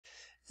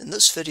In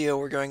this video,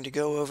 we're going to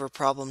go over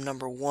problem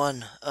number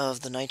 1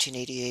 of the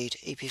 1988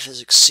 AP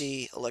Physics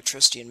C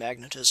Electricity and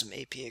Magnetism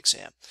AP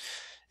exam.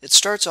 It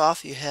starts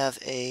off, you have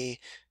a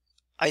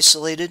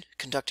isolated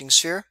conducting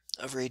sphere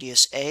of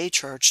radius A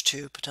charged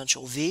to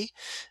potential V,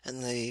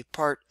 and the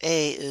part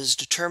A is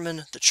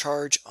determine the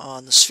charge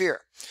on the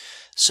sphere.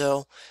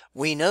 So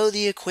we know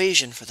the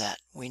equation for that.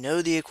 We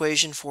know the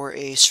equation for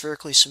a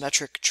spherically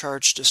symmetric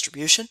charge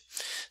distribution.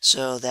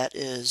 So that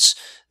is,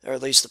 or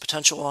at least the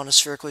potential on a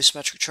spherically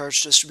symmetric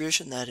charge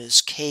distribution, that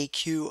is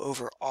kq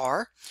over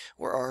r,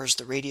 where r is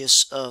the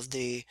radius of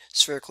the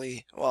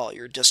spherically, well,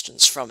 your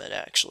distance from it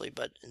actually,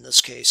 but in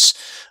this case,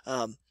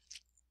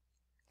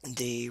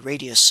 the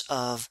radius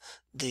of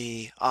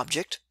the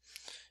object.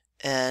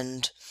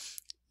 And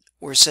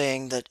we're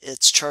saying that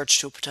it's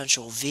charged to a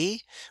potential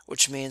V,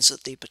 which means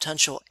that the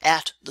potential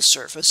at the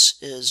surface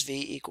is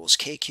V equals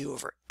kq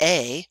over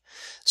A.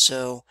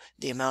 So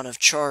the amount of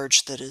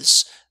charge that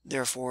is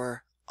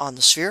therefore on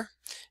the sphere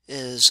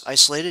is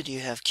isolated.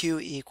 You have Q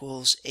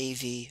equals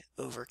AV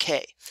over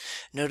K.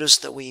 Notice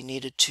that we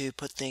needed to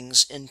put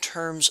things in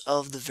terms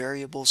of the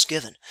variables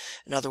given.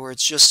 In other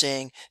words, just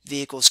saying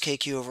V equals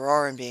KQ over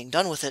R and being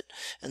done with it,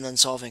 and then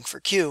solving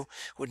for Q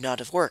would not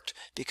have worked,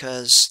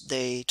 because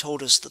they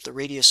told us that the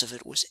radius of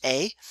it was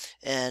A,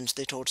 and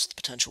they told us the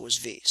potential was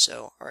V.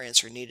 So our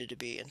answer needed to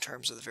be in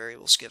terms of the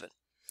variables given.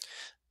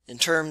 In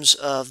terms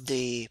of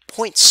the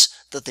points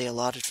that they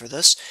allotted for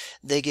this,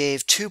 they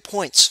gave 2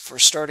 points for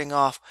starting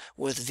off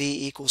with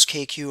V equals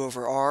KQ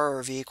over R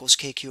or V equals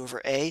KQ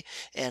over A,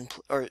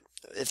 or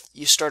if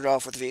you started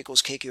off with V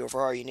equals KQ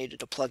over R, you needed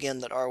to plug in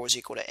that R was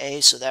equal to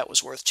A, so that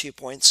was worth 2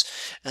 points,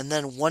 and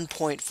then 1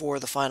 point for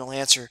the final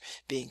answer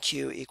being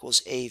Q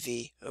equals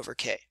AV over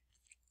K.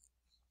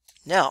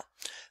 Now,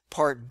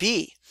 part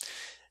B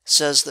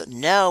says that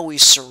now we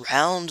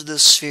surround the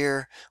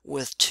sphere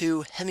with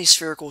 2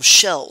 hemispherical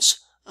shells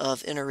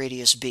of inner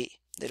radius B.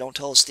 They don't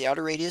tell us the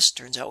outer radius.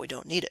 Turns out we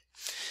don't need it.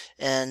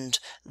 And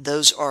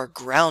those are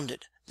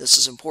grounded. This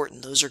is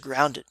important. Those are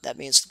grounded. That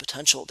means the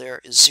potential there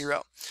is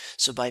 0.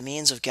 So by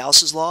means of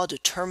Gauss's law,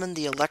 determine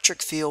the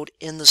electric field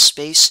in the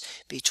space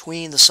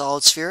between the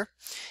solid sphere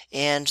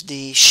and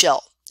the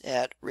shell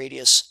at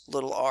radius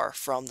little r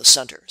from the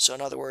center. So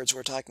in other words,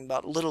 we're talking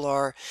about little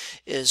r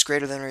is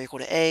greater than or equal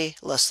to A,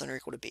 less than or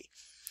equal to B.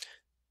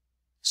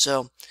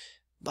 So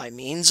by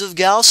means of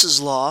Gauss's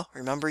law,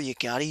 remember you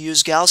got to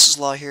use Gauss's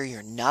law here.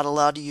 You're not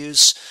allowed to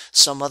use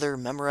some other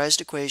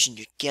memorized equation.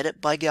 You get it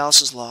by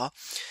Gauss's law.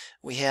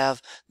 We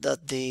have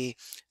that the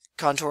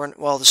contour,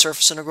 well, the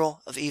surface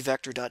integral of E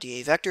vector dot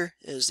dA vector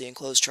is the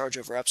enclosed charge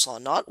over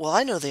epsilon naught. Well,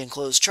 I know the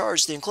enclosed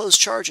charge. The enclosed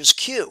charge is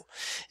Q.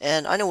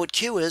 And I know what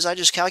Q is. I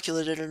just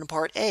calculated it in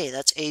part A.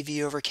 That's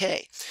AV over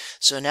K.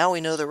 So now we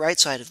know the right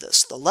side of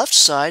this. The left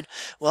side,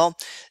 well,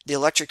 the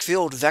electric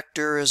field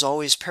vector is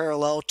always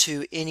parallel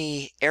to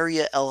any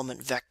area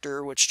element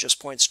vector, which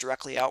just points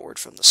directly outward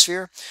from the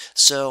sphere.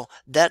 So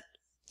that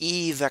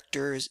E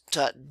vector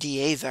dot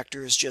dA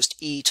vector is just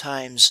E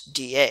times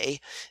dA,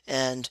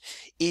 and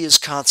E is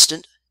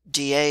constant.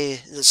 dA,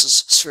 this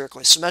is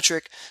spherically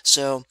symmetric,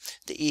 so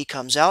the E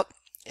comes out,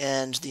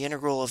 and the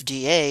integral of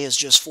dA is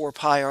just 4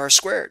 pi r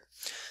squared.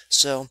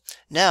 So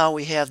now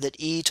we have that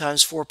E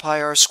times 4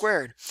 pi r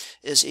squared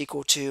is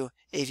equal to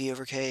AV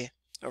over K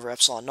over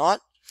epsilon naught,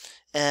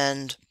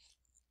 and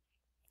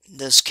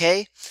this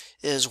K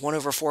is 1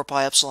 over 4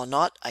 pi epsilon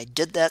naught. I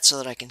did that so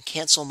that I can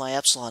cancel my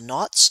epsilon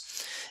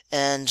naughts.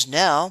 And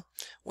now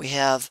we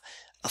have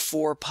a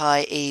 4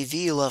 pi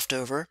AV left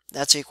over.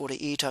 That's equal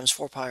to E times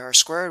 4 pi r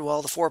squared.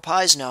 Well, the 4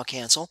 pi's now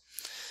cancel.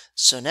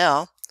 So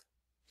now,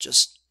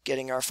 just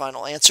getting our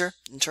final answer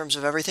in terms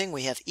of everything,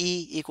 we have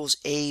E equals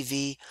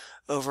AV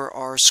over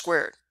r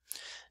squared.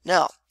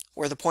 Now,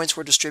 where the points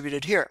were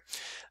distributed here.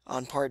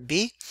 On part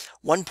B,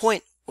 1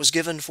 point was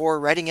given for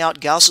writing out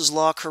Gauss's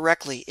law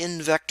correctly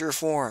in vector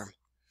form.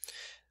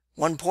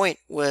 1 point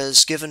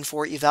was given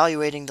for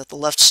evaluating that the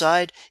left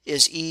side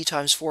is E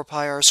times 4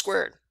 pi r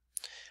squared.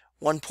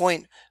 1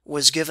 point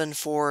was given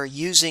for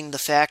using the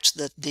fact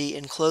that the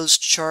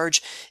enclosed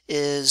charge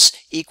is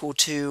equal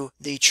to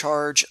the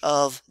charge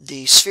of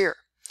the sphere.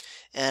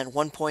 And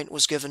 1 point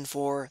was given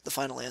for the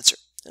final answer.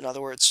 In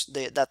other words,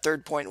 that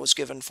third point was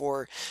given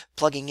for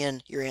plugging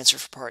in your answer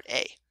for part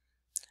A.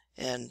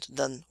 And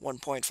then 1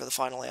 point for the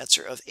final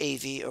answer of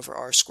AV over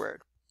r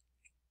squared.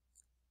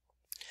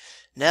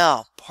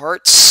 Now,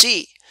 part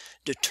C,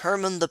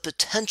 determine the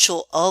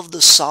potential of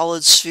the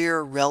solid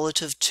sphere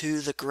relative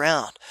to the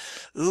ground.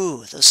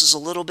 Ooh, this is a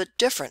little bit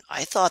different.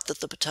 I thought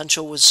that the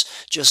potential was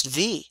just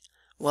V.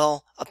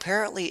 Well,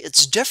 apparently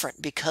it's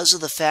different because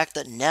of the fact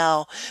that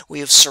now we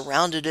have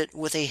surrounded it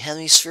with a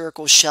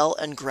hemispherical shell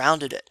and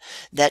grounded it.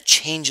 That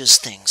changes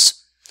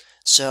things.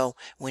 So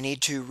we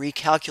need to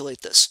recalculate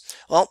this.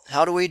 Well,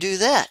 how do we do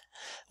that?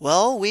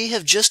 Well, we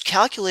have just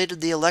calculated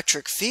the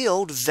electric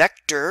field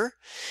vector,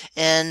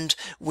 and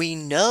we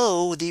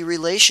know the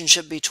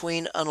relationship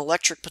between an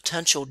electric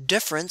potential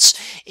difference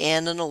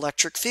and an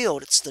electric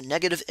field. It's the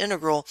negative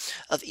integral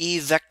of E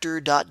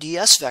vector dot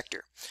ds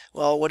vector.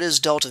 Well, what is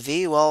delta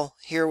V? Well,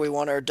 here we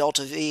want our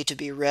delta V to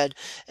be read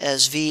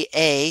as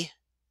VA,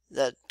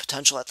 that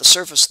potential at the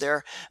surface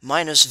there,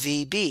 minus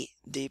VB,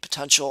 the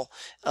potential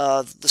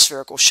of the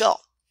spherical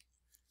shell.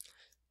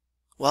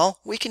 Well,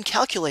 we can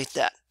calculate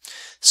that.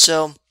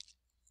 So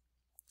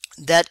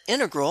that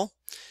integral,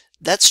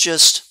 that's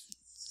just,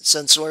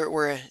 since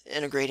we're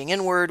integrating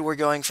inward, we're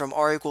going from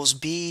r equals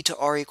b to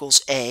r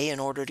equals a. In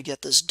order to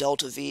get this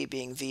delta v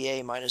being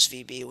va minus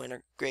vb, we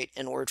integrate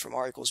inward from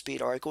r equals b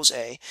to r equals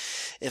a.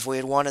 If we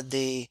had wanted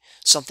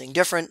something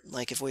different,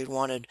 like if we had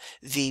wanted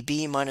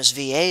vb minus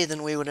va,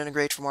 then we would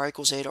integrate from r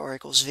equals a to r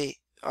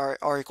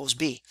equals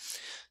b.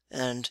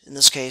 And in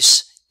this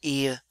case,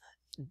 e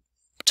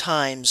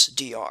times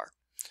dr,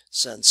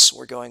 since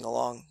we're going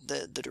along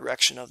the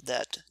direction of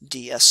that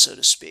ds, so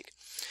to speak.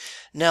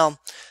 Now,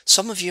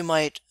 some of you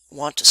might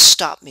want to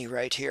stop me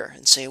right here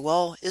and say,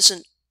 well,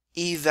 isn't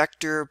E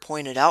vector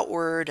pointed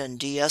outward and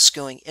ds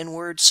going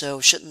inward,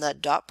 so shouldn't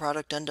that dot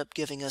product end up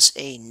giving us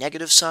a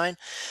negative sign?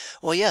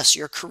 Well, yes,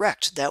 you're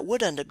correct. That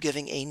would end up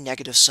giving a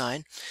negative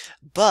sign,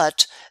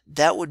 but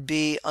that would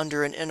be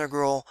under an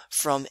integral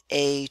from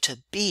a to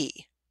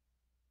b.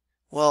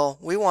 Well,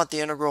 we want the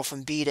integral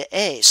from b to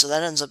a, so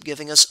that ends up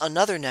giving us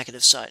another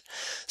negative sign.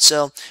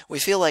 So we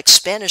feel like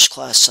Spanish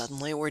class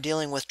suddenly. We're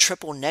dealing with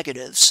triple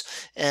negatives,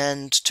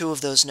 and two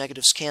of those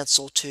negatives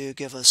cancel to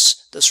give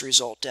us this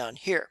result down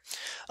here.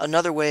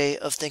 Another way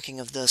of thinking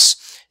of this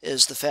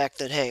is the fact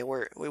that, hey,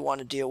 we want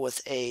to deal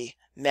with a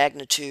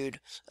magnitude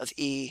of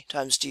E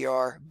times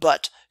dr,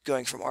 but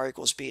going from r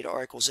equals b to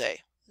r equals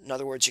a. In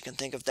other words, you can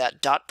think of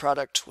that dot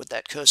product with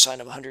that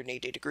cosine of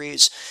 180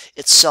 degrees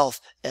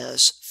itself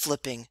as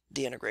flipping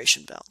the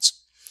integration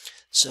bounds.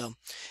 So,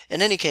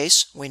 in any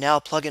case, we now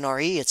plug in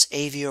RE. It's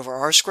AV over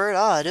R squared.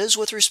 It is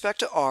with respect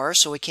to R,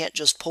 so we can't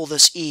just pull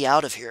this E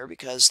out of here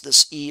because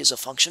this E is a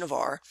function of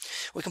R.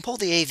 We can pull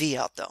the AV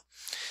out, though.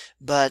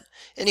 But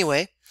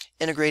anyway,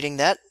 integrating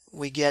that,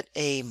 we get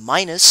a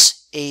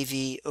minus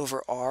AV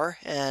over R,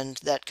 and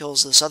that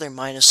kills this other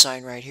minus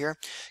sign right here,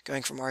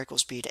 going from R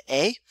equals B to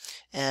A.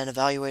 And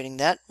evaluating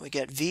that, we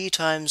get V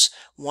times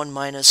 1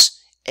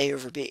 minus A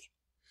over B.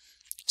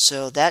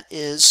 So that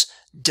is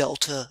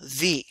delta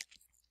V.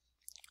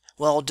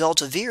 Well,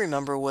 delta V,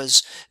 remember,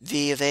 was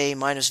V of A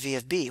minus V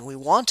of B. We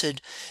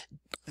wanted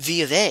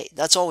V of A.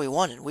 That's all we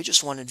wanted. We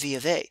just wanted V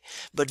of A.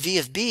 But V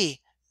of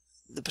B,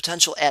 the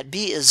potential at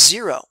B is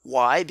 0.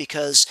 Why?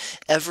 Because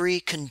every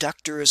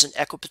conductor is an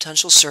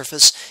equipotential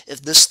surface.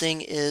 If this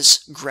thing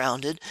is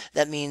grounded,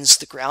 that means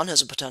the ground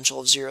has a potential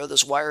of 0.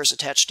 This wire is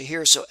attached to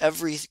here, so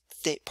every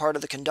part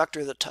of the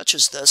conductor that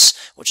touches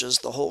this, which is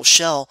the whole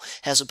shell,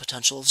 has a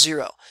potential of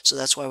 0. So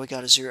that's why we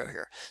got a 0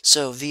 here.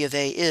 So V of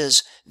A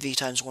is V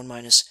times 1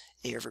 minus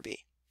A over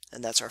B.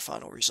 And that's our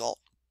final result.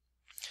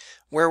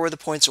 Where were the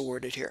points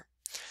awarded here?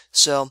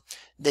 So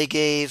they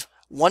gave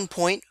 1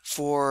 point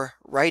for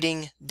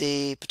writing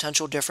the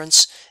potential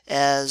difference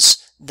as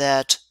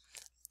that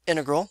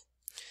integral.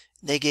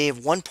 They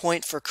gave 1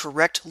 point for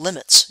correct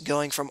limits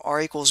going from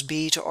r equals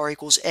b to r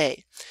equals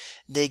a.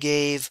 They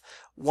gave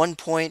 1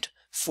 point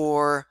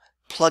for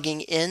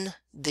plugging in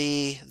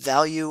the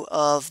value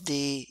of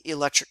the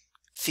electric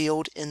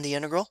field in the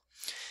integral.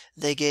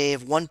 They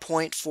gave 1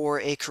 point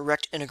for a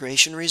correct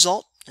integration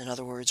result, in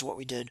other words, what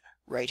we did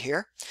right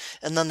here.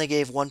 And then they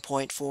gave 1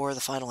 point for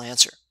the final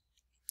answer.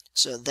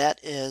 So that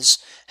is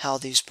how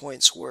these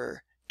points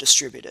were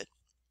distributed.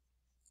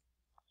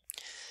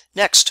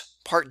 Next,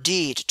 part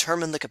D,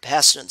 determine the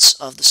capacitance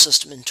of the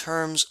system in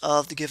terms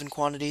of the given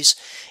quantities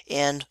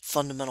and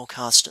fundamental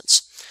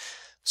constants.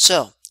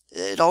 So,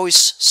 it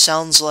always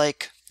sounds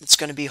like it's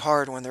going to be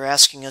hard when they're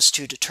asking us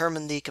to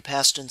determine the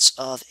capacitance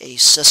of a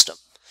system.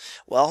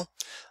 Well,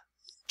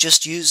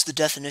 just use the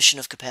definition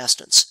of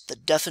capacitance. The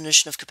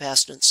definition of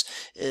capacitance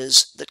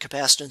is that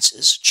capacitance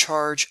is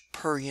charge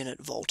per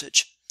unit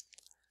voltage.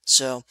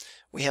 So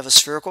we have a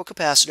spherical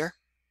capacitor.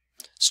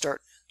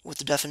 Start with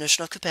the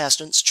definition of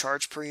capacitance,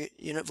 charge per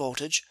unit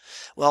voltage.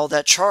 Well,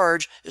 that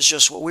charge is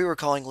just what we were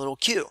calling little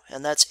q,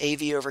 and that's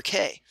AV over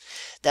K.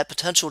 That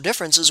potential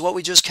difference is what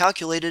we just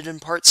calculated in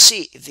part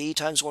C, V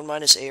times 1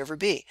 minus A over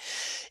B.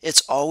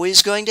 It's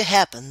always going to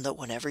happen that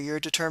whenever you're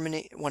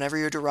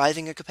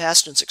deriving a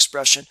capacitance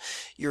expression,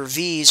 your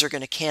V's are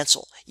going to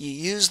cancel. You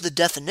use the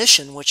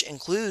definition, which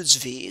includes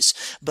V's,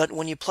 but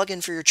when you plug in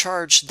for your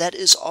charge, that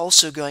is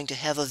also going to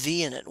have a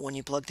V in it when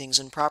you plug things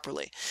in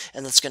properly,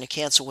 and that's going to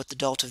cancel with the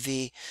delta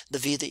V, the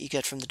V that you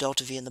get from the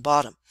delta V in the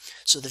bottom.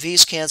 So the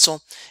V's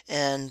cancel,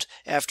 and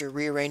after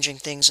rearranging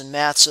things in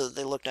math so that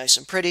they look nice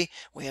and pretty,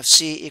 we have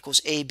C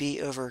equals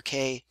AB over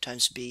K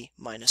times B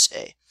minus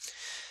A.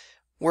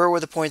 Where were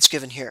the points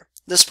given here?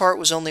 This part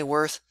was only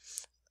worth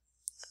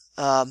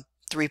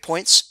 3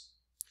 points.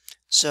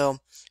 So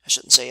I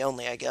shouldn't say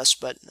only, I guess,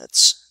 but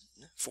that's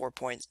 4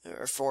 parts,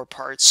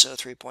 so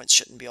 3 points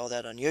shouldn't be all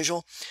that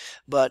unusual.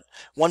 But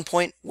 1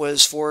 point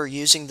was for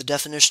using the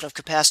definition of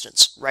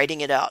capacitance,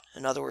 writing it out.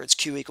 In other words,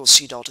 Q equals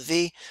C delta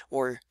V,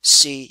 or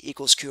C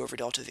equals Q over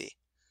delta V.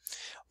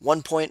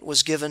 1 point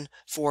was given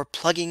for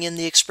plugging in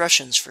the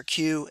expressions for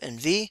Q and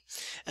V,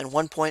 and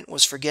 1 point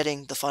was for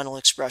getting the final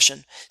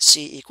expression,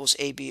 C equals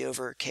AB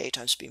over K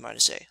times B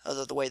minus A.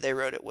 Although the way they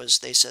wrote it was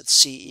they said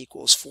C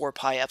equals 4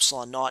 pi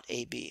epsilon naught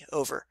AB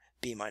over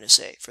B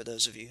minus A, for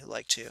those of you who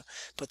like to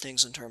put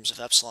things in terms of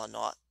epsilon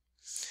naught.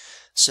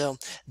 So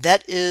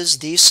that is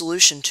the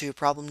solution to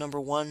problem number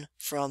 1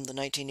 from the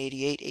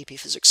 1988 AP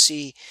Physics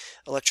C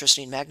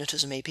Electricity and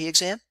Magnetism AP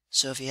exam.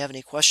 So if you have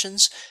any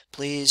questions,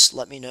 please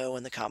let me know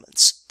in the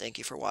comments. Thank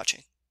you for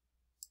watching.